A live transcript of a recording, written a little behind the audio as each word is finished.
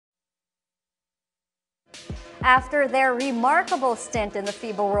After their remarkable stint in the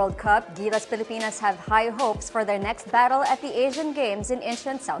FIBA World Cup, Gilas-Pilipinas have high hopes for their next battle at the Asian Games in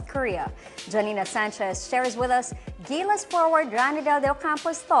Incheon, South Korea. Janina Sanchez shares with us Gilas forward Ranidel de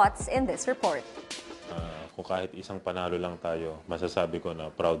Ocampo's thoughts in this report. Kung kahit isang panalo lang tayo, masasabi ko na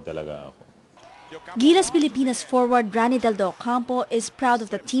proud talaga ako. Gilas-Pilipinas forward Ranidel de Ocampo is proud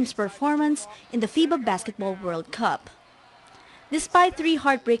of the team's performance in the FIBA Basketball World Cup. Despite 3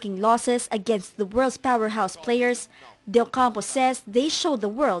 heartbreaking losses against the world's powerhouse players, De Ocampo says they showed the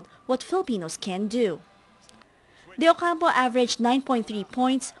world what Filipinos can do. De Ocampo averaged 9.3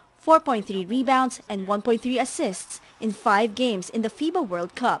 points, 4.3 rebounds, and 1.3 assists in 5 games in the FIBA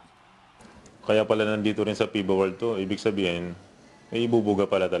World Cup. Kaya pala nandito rin sa FIBA World to, ibig sabihin, may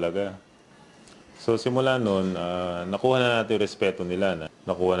ibubuga pala talaga. So simula noon, nakuha na natin yung respeto nila,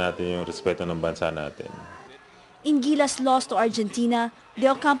 nakuha natin yung respeto ng bansa natin. In Gilas' loss to Argentina, De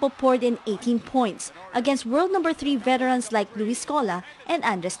Ocampo poured in 18 points against world number 3 veterans like Luis Scola and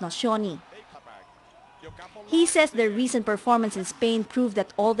Andres Nocioni. He says their recent performance in Spain proved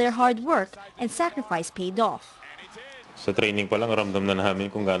that all their hard work and sacrifice paid off. Sa training pa lang, ramdam na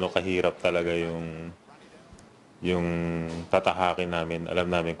namin kung gaano kahirap talaga yung tatahakin namin. Alam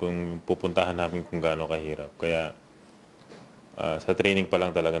namin kung pupuntahan namin kung gaano kahirap. Kaya sa training pa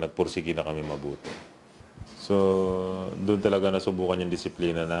lang talaga nagpursigi na kami mabuti. So, doon talaga nasubukan yung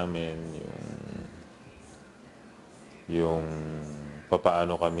disiplina namin, yung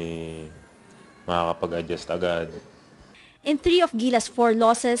papaano kami makakapag-adjust agad. In 3 of Gilas' 4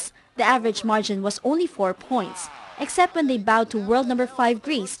 losses, the average margin was only 4 points, except when they bowed to world number 5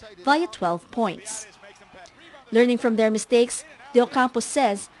 Greece via 12 points. Learning from their mistakes, De Ocampo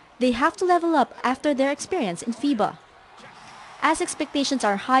says they have to level up after their experience in FIBA, as expectations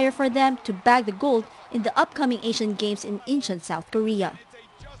are higher for them to bag the gold in the upcoming Asian Games in Incheon, South Korea.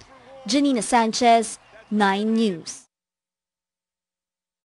 Janina Sanchez, 9 News.